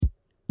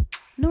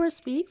Nora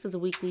Speaks is a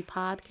weekly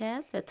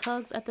podcast that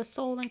tugs at the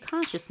soul and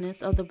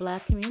consciousness of the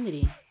Black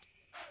community.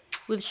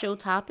 With show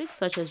topics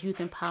such as youth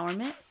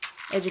empowerment,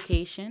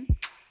 education,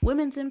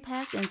 women's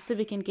impact, and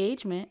civic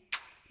engagement,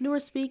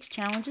 Nora Speaks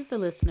challenges the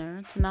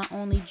listener to not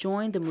only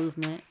join the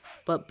movement,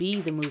 but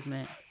be the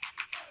movement.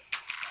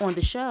 On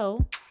the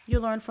show,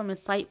 you'll learn from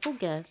insightful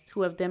guests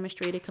who have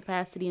demonstrated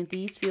capacity in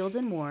these fields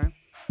and more,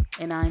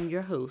 and I'm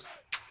your host,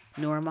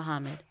 Nora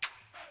Muhammad.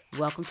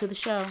 Welcome to the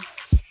show.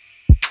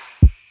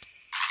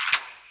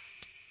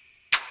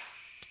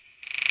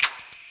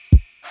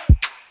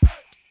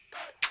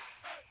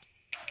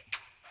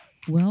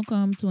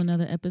 Welcome to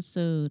another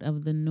episode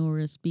of the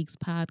Nora Speaks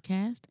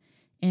podcast,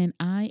 and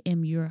I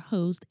am your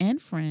host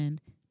and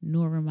friend,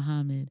 Nora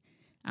Muhammad.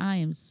 I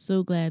am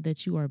so glad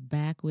that you are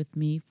back with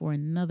me for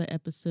another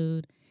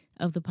episode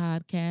of the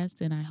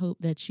podcast, and I hope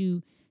that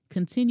you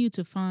continue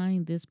to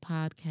find this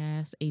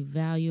podcast a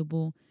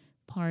valuable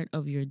part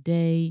of your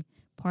day,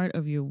 part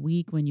of your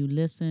week when you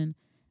listen.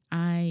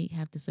 I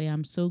have to say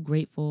I'm so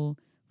grateful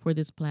for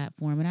this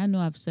platform, and I know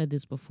I've said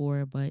this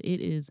before, but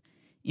it is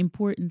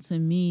important to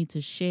me to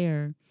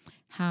share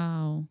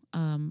how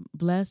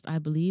blessed I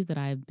believe that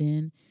I've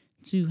been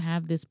to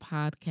have this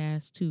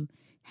podcast, to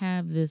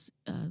have this,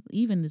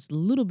 even this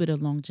little bit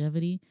of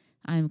longevity.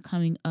 I'm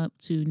coming up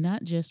to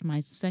not just my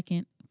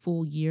second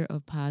full year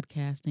of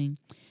podcasting,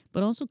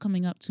 but also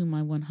coming up to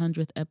my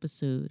 100th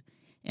episode.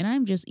 And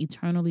I'm just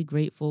eternally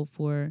grateful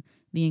for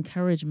the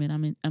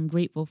encouragement. I'm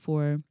grateful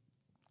for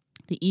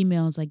the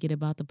emails I get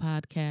about the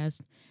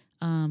podcast,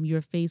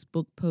 your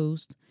Facebook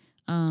post,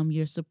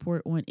 your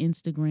support on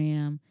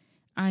Instagram.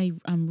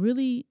 I'm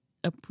really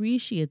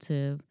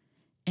appreciative,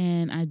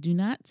 and I do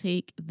not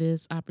take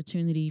this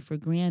opportunity for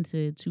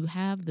granted to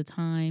have the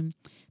time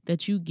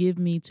that you give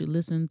me to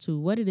listen to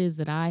what it is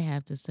that I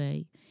have to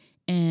say.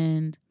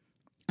 And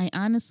I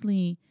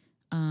honestly,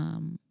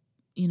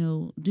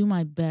 do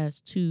my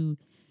best to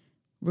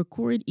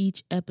record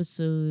each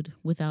episode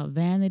without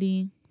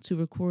vanity, to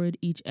record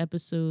each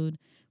episode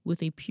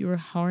with a pure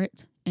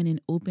heart and an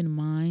open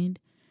mind.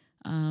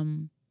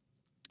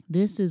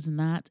 This is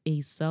not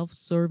a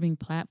self-serving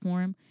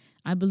platform.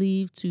 I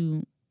believe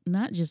to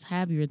not just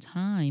have your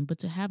time, but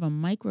to have a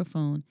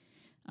microphone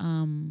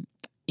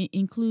it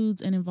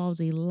includes and involves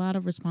a lot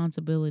of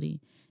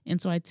responsibility. And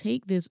so I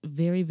take this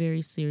very,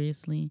 very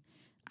seriously.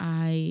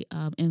 I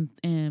am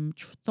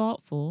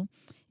thoughtful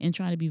and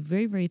try to be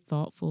very, very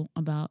thoughtful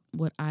about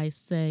what I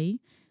say.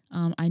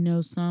 I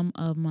know some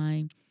of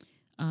my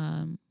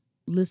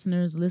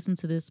listeners listen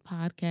to this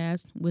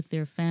podcast with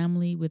their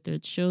family, with their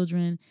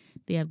children.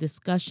 They have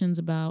discussions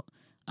about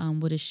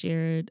what is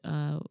shared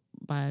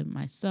by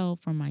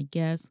myself or my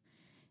guests.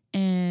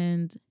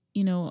 And,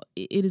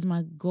 it is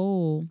my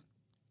goal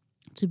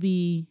to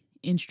be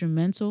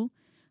instrumental.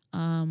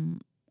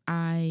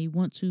 I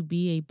want to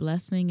be a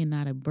blessing and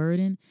not a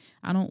burden.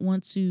 I don't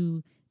want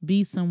to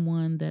be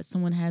someone that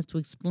someone has to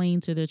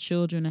explain to their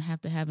children or have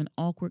to have an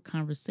awkward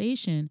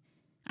conversation.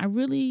 I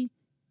really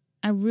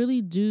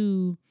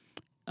do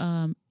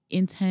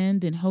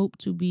intend and hope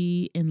to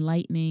be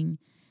enlightening,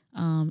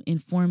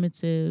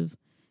 informative,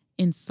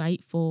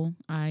 insightful.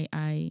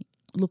 I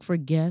look for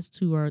guests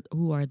who are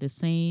the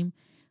same,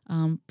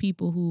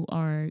 people who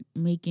are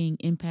making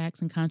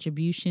impacts and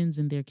contributions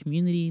in their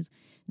communities,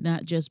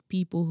 not just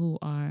people who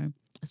are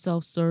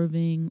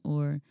self-serving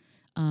or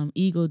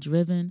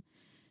ego-driven.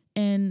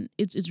 And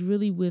it's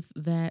really with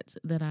that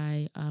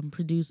I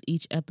produce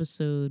each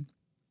episode.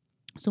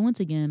 So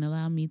once again,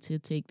 allow me to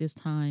take this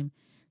time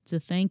to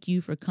thank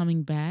you for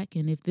coming back.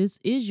 And if this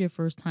is your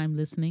first time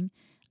listening,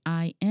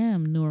 I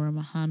am Nora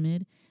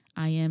Muhammad.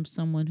 I am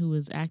someone who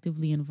is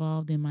actively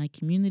involved in my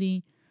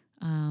community.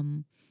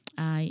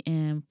 I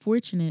am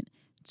fortunate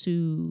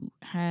to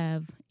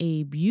have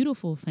a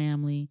beautiful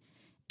family,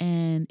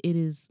 and it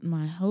is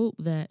my hope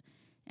that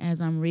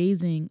as I'm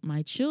raising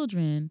my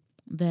children,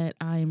 that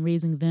I am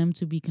raising them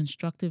to be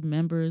constructive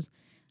members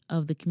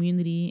of the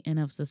community and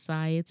of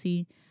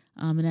society.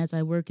 And as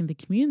I work in the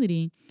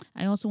community,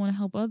 I also want to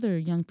help other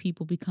young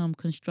people become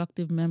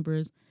constructive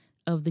members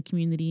of the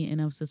community and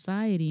of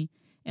society.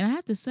 And I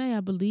have to say, I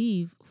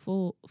believe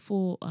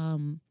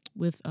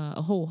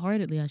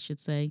wholeheartedly, I should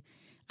say,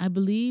 I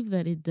believe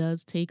that it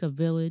does take a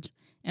village.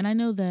 And I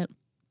know that,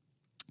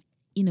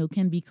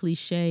 can be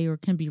cliche or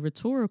can be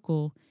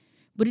rhetorical,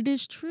 but it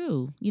is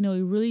true. It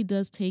really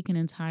does take an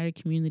entire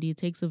community. It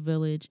takes a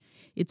village.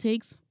 It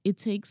takes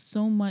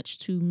so much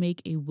to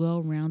make a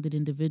well-rounded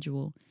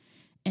individual.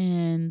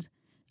 And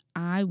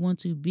I want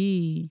to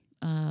be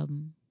a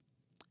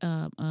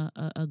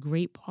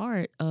great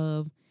part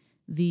of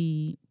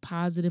the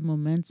positive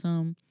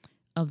momentum,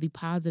 of the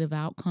positive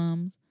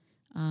outcomes.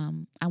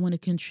 I want to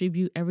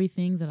contribute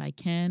everything that I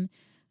can,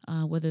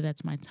 whether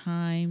that's my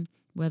time,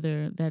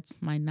 whether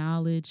that's my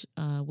knowledge,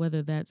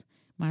 whether that's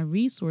my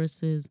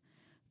resources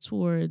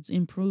towards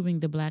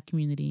improving the Black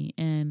community.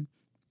 And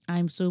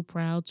I'm so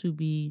proud to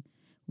be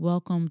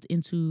welcomed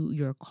into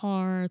your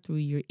car, through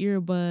your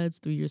earbuds,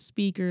 through your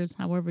speakers,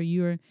 however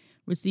you're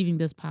receiving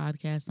this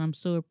podcast. I'm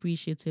so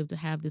appreciative to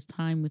have this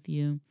time with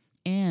you.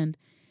 And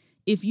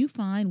if you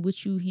find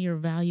what you hear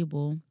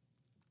valuable,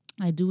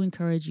 I do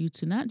encourage you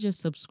to not just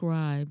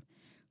subscribe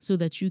so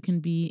that you can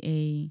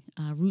be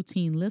a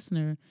routine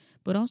listener,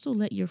 but also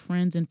let your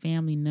friends and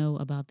family know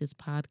about this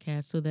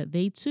podcast so that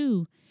they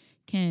too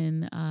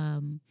can,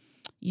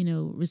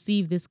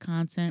 receive this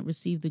content,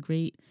 receive the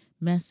great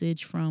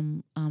message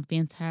from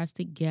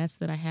fantastic guests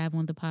that I have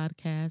on the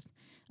podcast.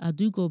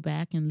 Do go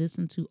back and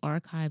listen to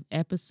archive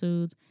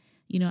episodes.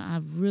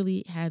 I've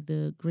really had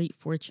the great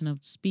fortune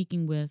of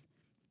speaking with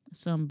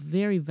some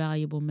very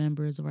valuable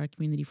members of our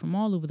community from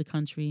all over the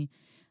country,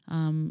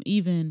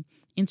 even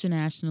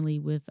internationally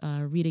with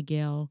Rita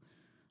Gale,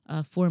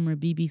 a former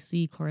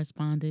BBC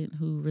correspondent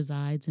who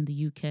resides in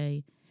the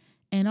UK.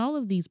 And all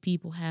of these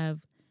people have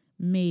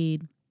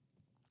made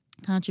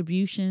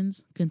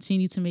contributions,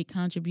 continue to make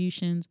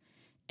contributions,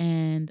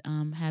 and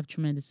have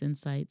tremendous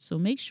insights. So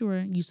make sure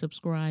you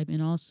subscribe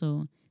and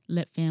also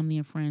let family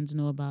and friends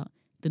know about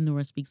the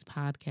Nora Speaks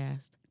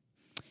podcast.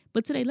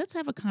 But today, let's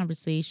have a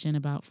conversation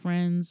about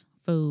friends,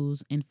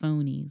 foes, and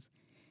phonies.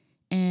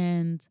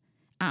 And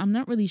I'm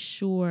not really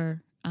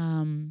sure.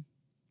 I'm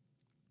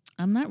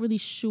not really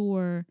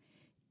sure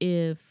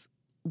if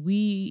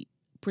we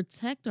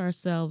protect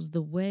ourselves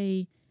the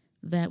way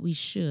that we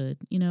should.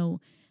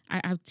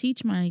 I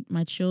teach my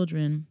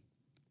children.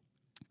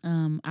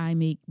 I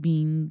make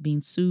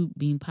bean soup,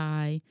 bean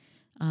pie.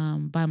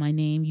 By my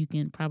name, you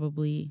can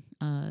probably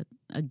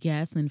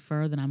guess,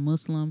 infer that I'm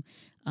Muslim.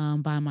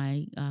 By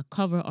my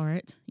cover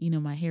art,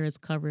 my hair is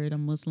covered.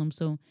 I'm Muslim,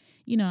 so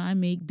I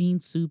make bean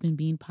soup and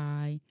bean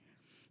pie.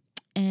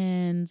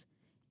 And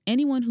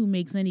anyone who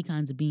makes any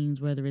kinds of beans,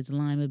 whether it's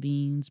lima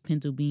beans,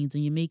 pinto beans,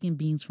 and you're making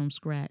beans from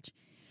scratch,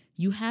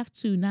 you have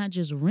to not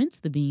just rinse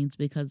the beans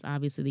because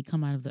obviously they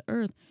come out of the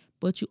earth,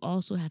 but you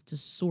also have to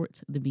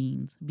sort the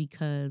beans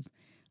because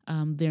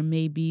there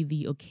may be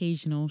the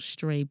occasional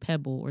stray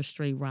pebble or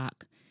stray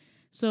rock.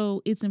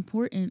 So it's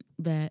important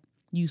that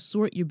you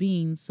sort your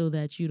beans so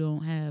that you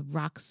don't have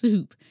rock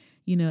soup,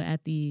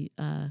 at the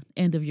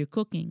end of your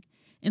cooking.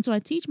 And so I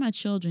teach my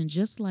children,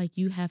 just like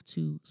you have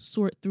to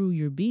sort through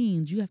your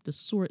beans, you have to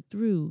sort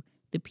through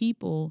the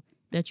people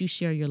that you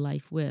share your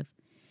life with.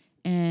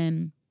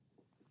 And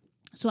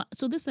so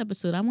this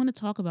episode, I want to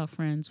talk about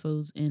friends,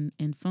 foes, and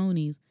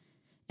phonies.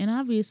 And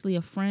obviously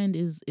a friend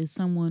is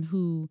someone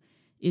who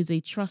is a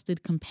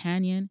trusted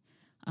companion.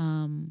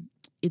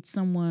 It's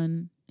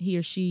someone, he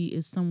or she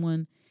is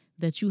someone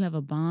that you have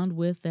a bond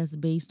with that's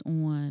based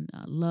on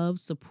love,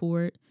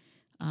 support,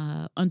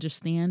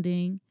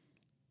 understanding.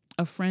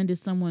 A friend is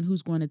someone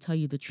who's going to tell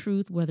you the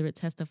truth, whether it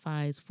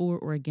testifies for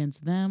or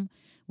against them,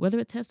 whether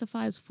it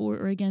testifies for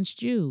or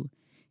against you.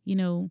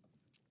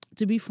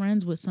 To be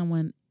friends with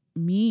someone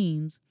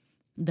means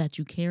that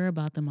you care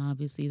about them,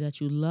 obviously,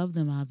 that you love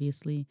them,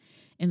 obviously,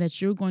 and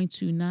that you're going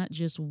to not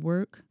just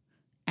work,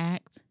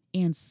 act,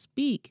 and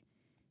speak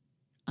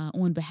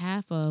on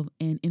behalf of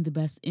and in the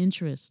best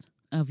interest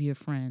of your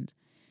friend.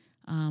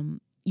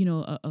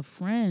 A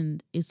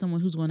friend is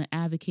someone who's going to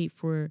advocate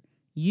for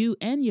you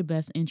and your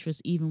best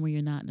interest even when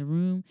you're not in the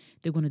room.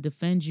 They're going to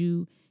defend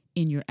you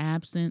in your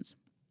absence.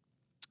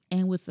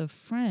 And with a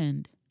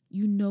friend,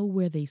 you know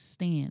where they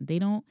stand. They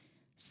don't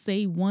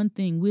say one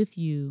thing with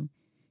you,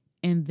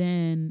 and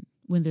then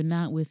when they're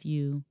not with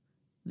you,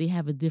 they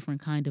have a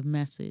different kind of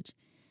message.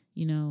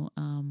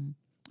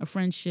 A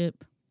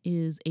friendship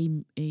is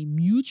a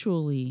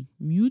mutually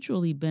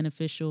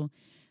beneficial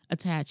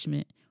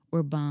attachment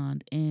or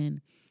bond.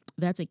 And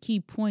that's a key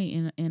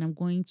point, and I'm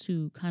going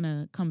to kind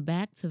of come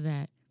back to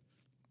that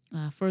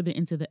further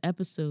into the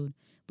episode.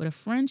 But a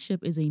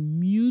friendship is a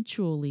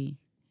mutually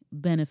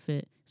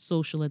benefit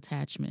social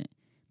attachment.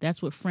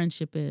 That's what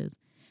friendship is.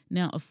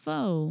 Now, a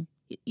foe,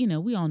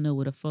 we all know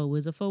what a foe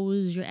is. A foe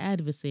is your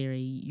adversary,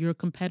 your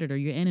competitor,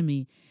 your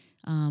enemy.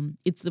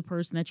 It's the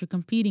person that you're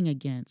competing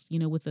against.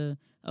 With a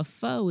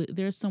foe,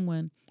 there's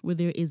someone where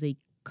there is a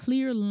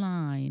clear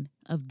line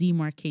of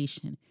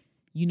demarcation.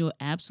 You know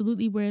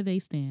absolutely where they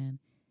stand.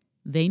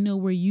 They know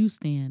where you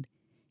stand.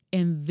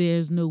 And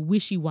there's no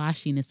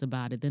wishy-washiness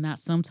about it. They're not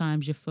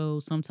sometimes your foe,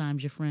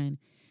 sometimes your friend.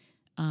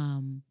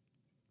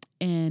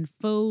 And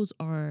foes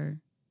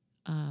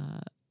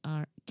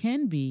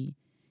can be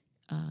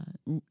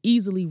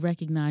easily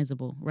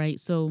recognizable, right?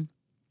 So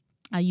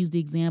I use the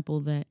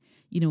example that,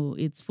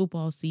 it's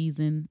football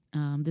season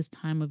this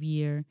time of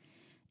year,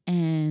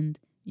 and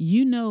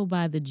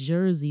by the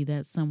jersey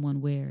that someone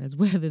wears,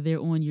 whether they're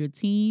on your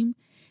team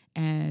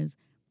as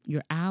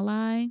your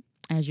ally,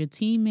 as your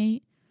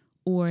teammate,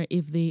 or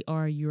if they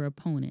are your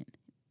opponent.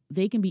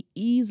 They can be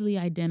easily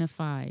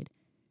identified.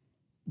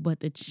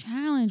 But the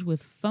challenge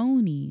with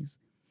phonies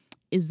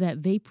is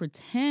that they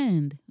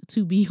pretend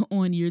to be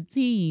on your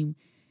team,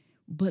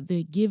 but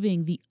they're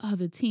giving the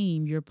other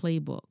team your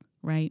playbook,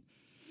 right?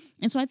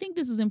 And so I think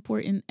this is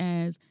important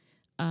as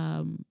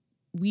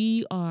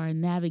we are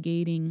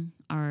navigating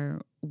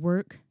our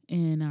work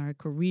and our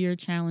career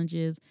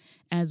challenges,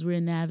 as we're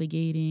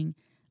navigating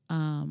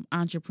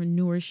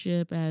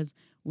entrepreneurship, as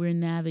we're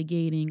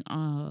navigating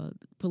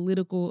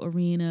political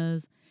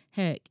arenas,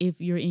 Heck, if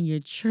you're in your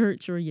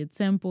church or your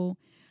temple,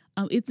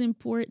 it's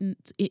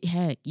important.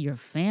 Heck, your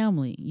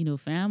family.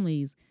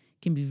 Families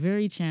can be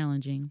very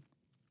challenging.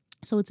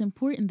 So it's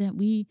important that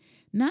we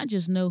not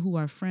just know who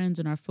our friends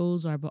and our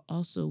foes are, but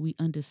also we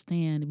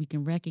understand, we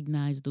can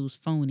recognize those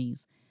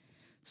phonies.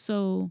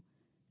 So,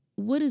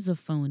 what is a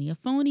phony? A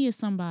phony is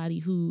somebody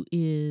who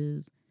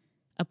is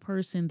a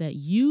person that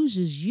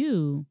uses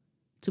you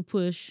to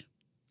push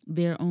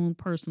their own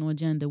personal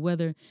agenda,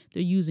 whether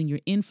they're using your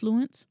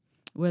influence,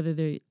 whether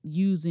they're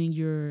using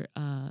your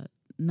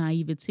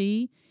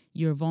naivety,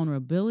 your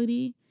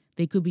vulnerability.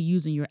 They could be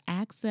using your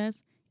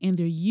access, and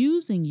they're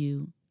using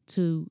you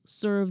to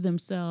serve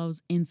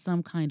themselves in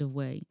some kind of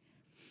way.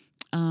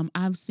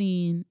 I've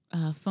seen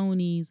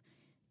phonies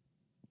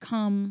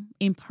come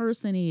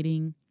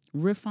impersonating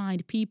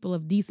refined people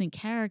of decent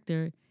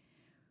character,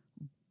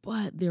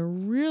 but they're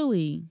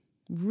really,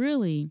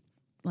 really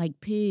like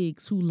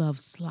pigs who love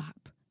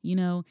slop.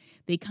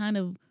 They kind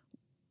of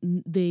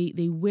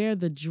they wear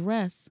the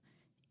dress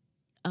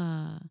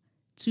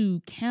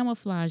to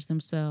camouflage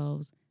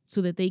themselves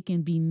so that they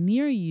can be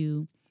near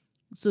you,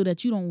 so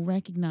that you don't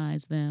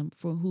recognize them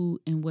for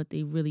who and what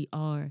they really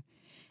are.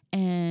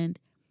 And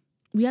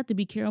we have to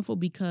be careful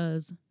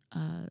because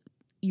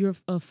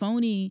a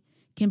phony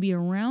can be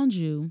around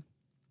you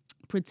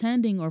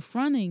pretending or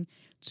fronting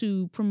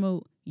to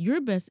promote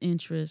your best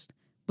interest,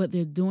 but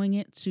they're doing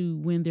it to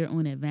win their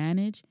own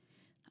advantage.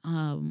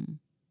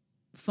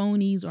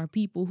 Phonies are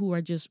people who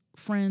are just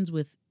friends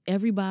with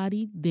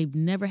everybody. They've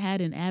never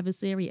had an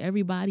adversary.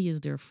 Everybody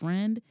is their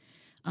friend.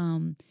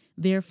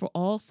 They're for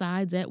all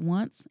sides at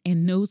once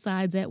and no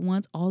sides at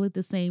once, all at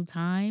the same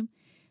time.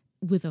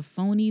 With a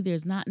phony,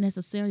 there's not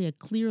necessarily a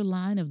clear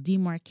line of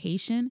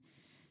demarcation.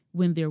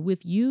 When they're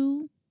with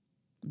you,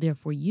 they're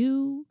for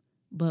you.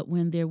 But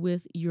when they're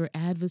with your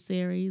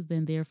adversaries,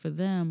 then they're for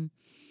them.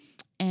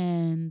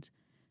 And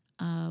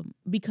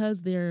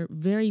because they're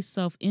very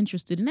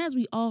self-interested, and as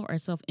we all are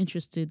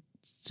self-interested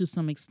to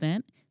some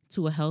extent,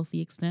 to a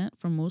healthy extent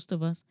for most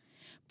of us.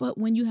 But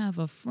when you have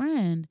a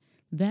friend,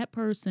 that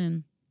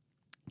person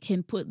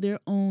can put their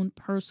own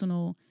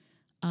personal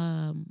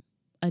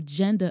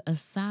agenda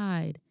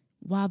aside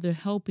while they're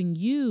helping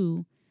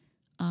you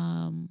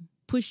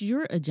push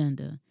your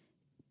agenda,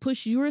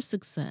 push your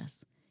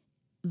success.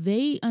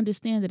 They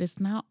understand that it's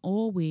not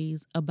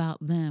always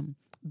about them.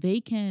 They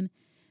can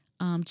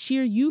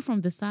cheer you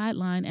from the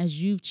sideline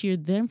as you've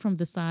cheered them from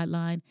the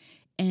sideline.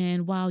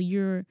 And while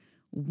you're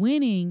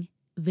winning,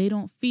 they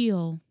don't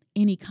feel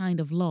any kind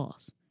of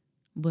loss.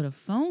 But a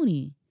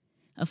phony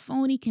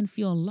can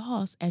feel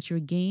loss at your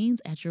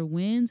gains, at your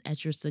wins,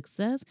 at your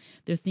success.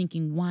 They're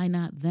thinking, why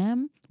not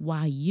them?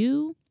 Why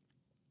you?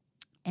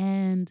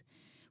 And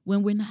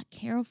when we're not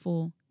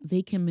careful,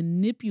 they can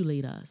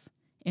manipulate us.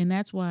 And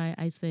that's why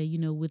I say,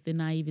 with the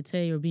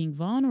naivete or being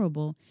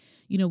vulnerable,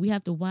 we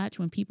have to watch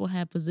when people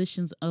have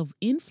positions of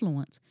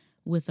influence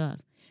with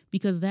us,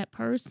 because that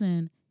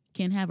person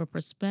can have a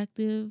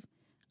perspective,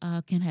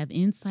 can have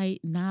insight,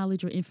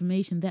 knowledge, or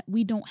information that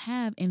we don't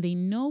have, and they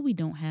know we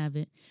don't have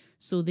it.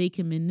 So they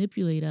can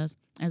manipulate us,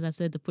 as I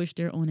said, to push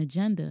their own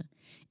agenda.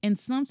 And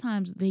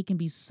sometimes they can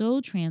be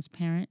so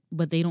transparent,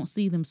 but they don't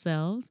see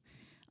themselves.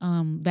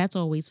 That's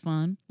always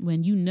fun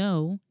when you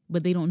know,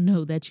 but they don't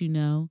know that you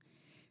know.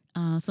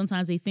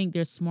 Sometimes they think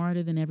they're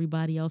smarter than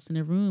everybody else in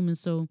the room. And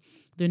so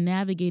they're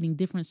navigating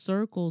different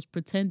circles,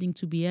 pretending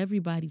to be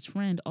everybody's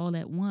friend all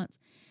at once,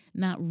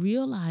 not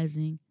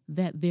realizing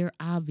that they're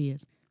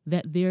obvious,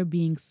 that they're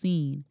being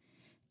seen.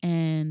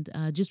 And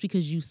just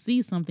because you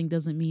see something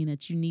doesn't mean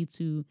that you need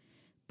to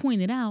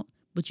point it out,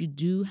 but you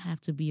do have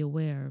to be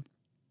aware.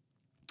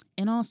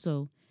 And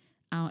also,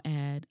 I'll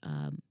add,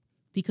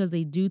 because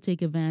they do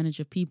take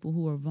advantage of people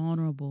who are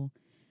vulnerable,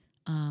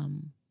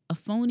 a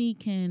phony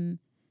can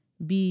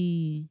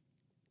be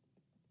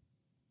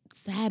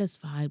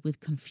satisfied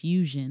with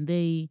confusion.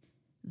 They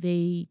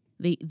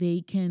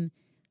can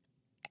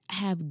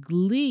have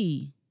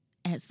glee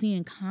at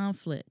seeing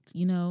conflict,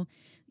 and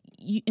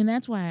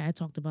that's why I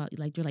talked about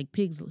they're like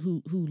pigs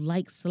who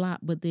like slop,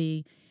 but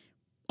they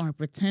are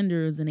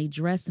pretenders and they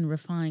dress in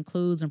refined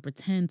clothes and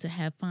pretend to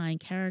have fine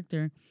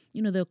character.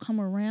 They'll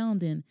come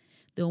around and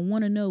they'll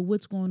want to know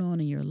what's going on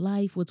in your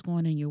life, what's going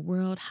on in your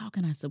world, how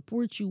can I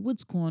support you,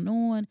 what's going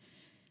on,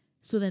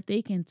 so that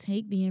they can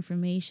take the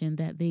information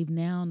that they've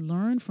now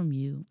learned from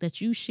you, that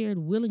you shared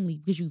willingly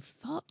because you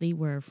thought they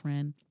were a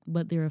friend,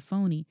 but they're a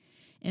phony.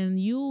 And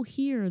you'll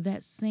hear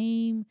that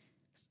same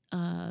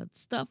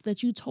stuff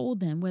that you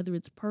told them, whether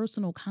it's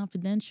personal,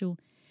 confidential,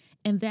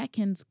 and that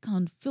can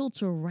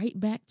filter right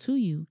back to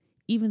you,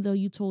 even though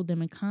you told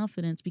them in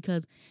confidence,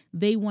 because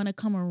they want to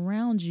come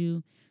around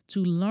you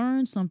to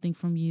learn something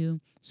from you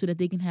so that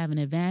they can have an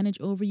advantage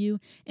over you.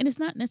 And it's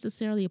not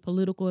necessarily a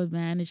political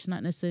advantage. It's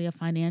not necessarily a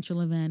financial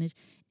advantage.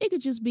 It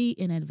could just be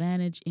an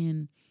advantage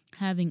in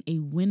having a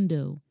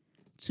window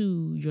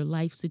to your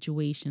life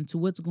situation, to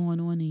what's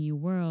going on in your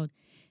world,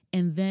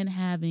 and then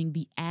having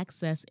the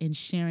access and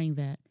sharing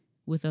that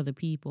with other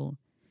people.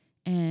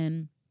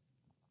 And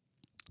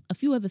a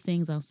few other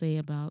things I'll say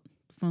about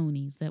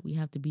phonies that we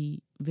have to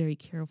be very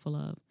careful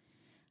of.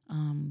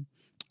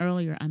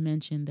 Earlier, I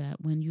mentioned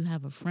that when you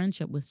have a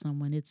friendship with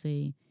someone, it's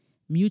a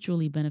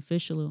mutually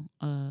beneficial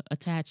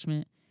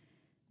attachment.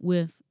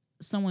 With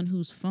someone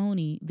who's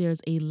phony,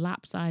 there's a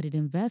lopsided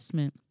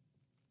investment,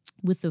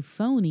 with the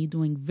phony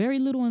doing very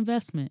little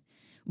investment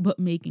but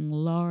making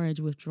large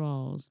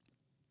withdrawals.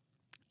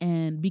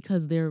 And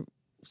because they're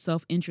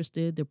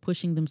self-interested, they're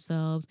pushing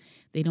themselves,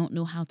 they don't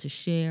know how to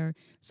share.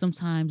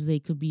 Sometimes they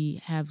could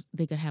have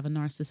a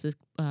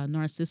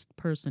narcissist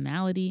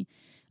personality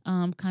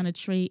kind of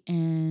trait,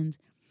 and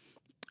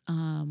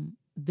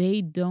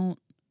they don't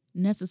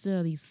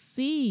necessarily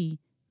see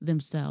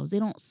themselves. They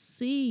don't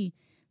see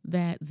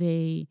that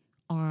they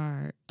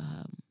are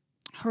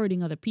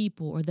hurting other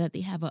people, or that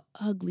they have an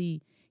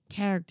ugly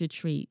character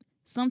trait.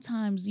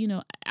 Sometimes,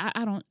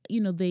 I don't,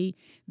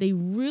 they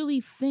really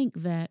think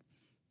that,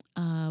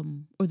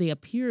 or they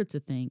appear to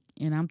think,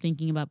 and I'm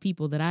thinking about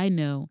people that I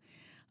know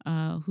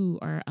who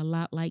are a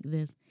lot like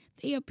this.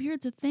 They appear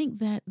to think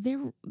that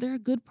they're a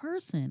good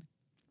person,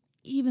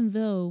 even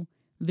though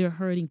they're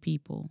hurting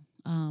people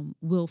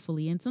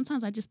willfully. And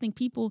sometimes I just think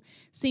people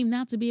seem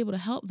not to be able to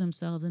help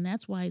themselves, and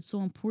that's why it's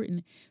so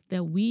important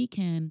that we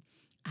can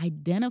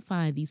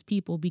identify these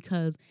people,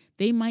 because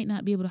they might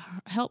not be able to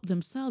help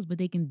themselves, but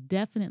they can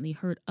definitely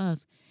hurt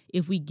us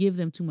if we give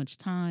them too much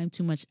time,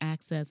 too much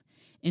access,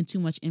 and too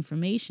much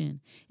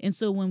information. And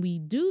so when we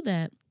do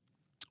that,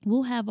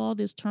 we'll have all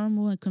this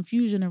turmoil and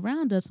confusion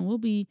around us, and we'll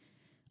be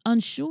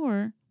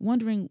unsure,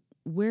 wondering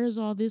where's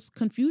all this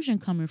confusion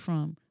coming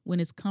from,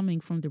 when it's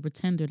coming from the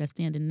pretender that's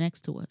standing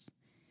next to us.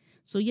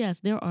 So yes,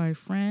 there are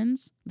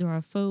friends, there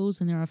are foes,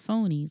 and there are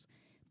phonies,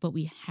 but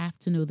we have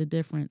to know the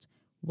difference.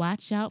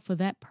 Watch out for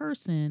that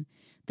person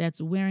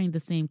that's wearing the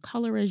same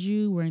color as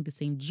you, wearing the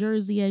same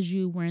jersey as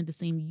you, wearing the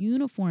same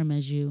uniform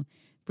as you,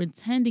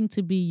 pretending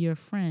to be your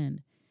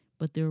friend,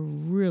 but they're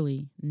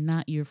really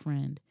not your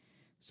friend.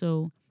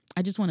 So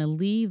I just want to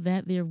leave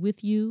that there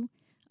with you.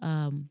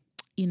 I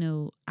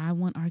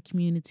want our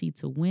community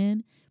to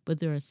win, but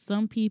there are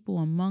some people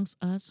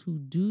amongst us who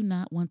do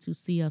not want to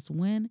see us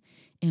win,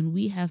 and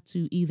we have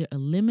to either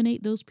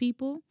eliminate those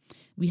people,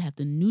 we have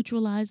to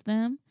neutralize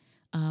them,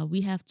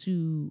 we have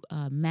to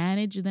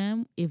manage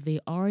them if they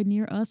are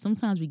near us.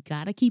 Sometimes we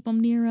got to keep them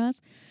near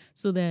us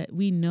so that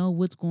we know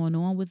what's going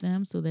on with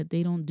them, so that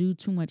they don't do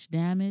too much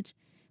damage.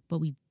 But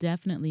we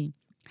definitely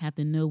have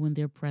to know when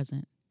they're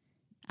present.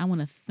 I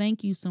want to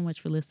thank you so much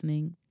for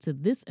listening to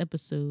this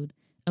episode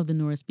of the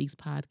Nora Speaks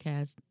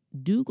podcast.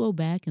 Do go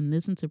back and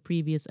listen to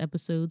previous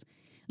episodes.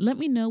 Let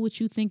me know what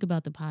you think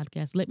about the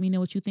podcast. Let me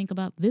know what you think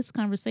about this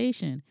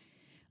conversation.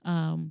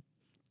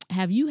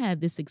 Have you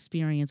had this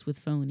experience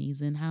with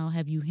phonies, and how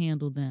have you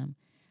handled them?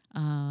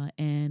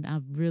 And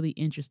I'm really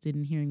interested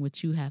in hearing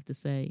what you have to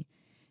say.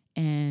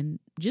 And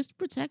just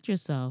protect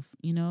yourself,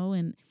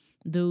 and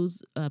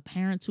those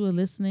parents who are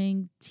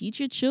listening, teach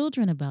your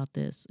children about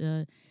this.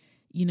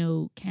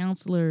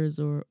 Counselors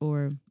or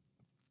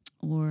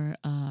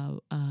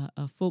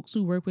folks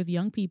who work with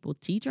young people,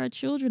 teach our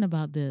children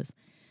about this.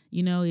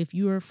 If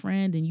you're a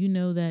friend and you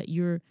know that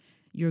your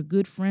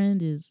good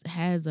friend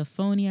has a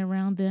phony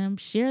around them,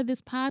 share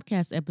this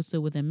podcast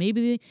episode with them.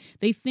 Maybe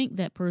they think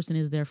that person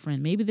is their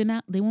friend. Maybe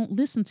they won't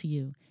listen to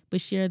you,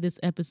 but share this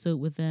episode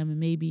with them. And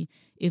maybe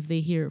if they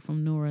hear it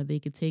from Nora, they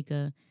could take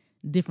a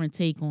different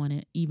take on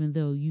it, even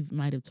though you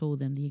might have told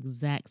them the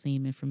exact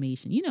same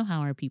information. You know how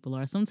our people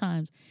are.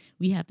 Sometimes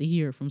we have to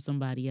hear it from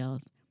somebody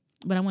else.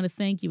 But I want to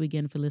thank you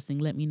again for listening.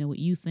 Let me know what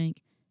you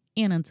think.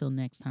 And until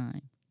next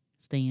time,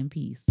 stay in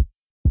peace.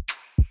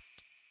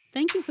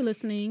 Thank you for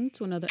listening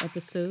to another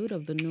episode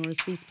of the Nora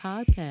Speaks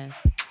podcast.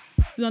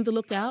 Be on the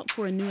lookout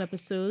for a new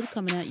episode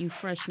coming at you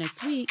fresh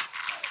next week.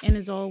 And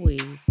as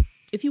always,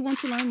 if you want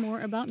to learn more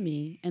about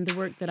me and the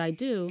work that I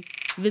do,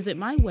 visit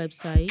my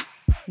website,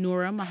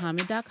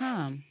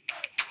 NoraMuhammad.com.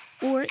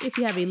 Or if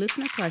you have a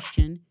listener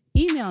question,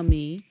 email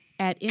me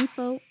at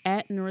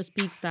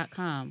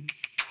info@noraspeaks.com.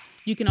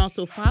 You can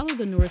also follow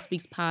the Nora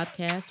Speaks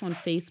podcast on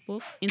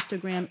Facebook,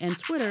 Instagram, and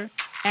Twitter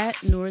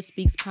at Nora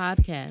Speaks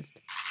Podcast.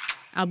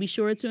 I'll be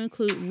sure to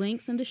include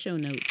links in the show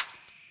notes.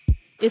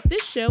 If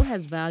this show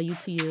has value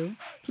to you,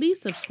 please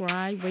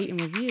subscribe, rate,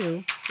 and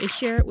review, and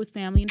share it with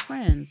family and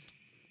friends.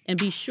 And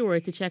be sure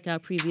to check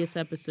out previous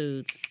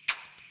episodes.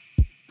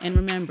 And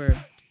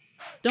remember,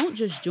 don't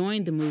just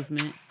join the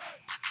movement,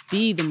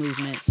 be the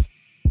movement.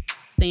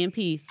 Stay in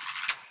peace.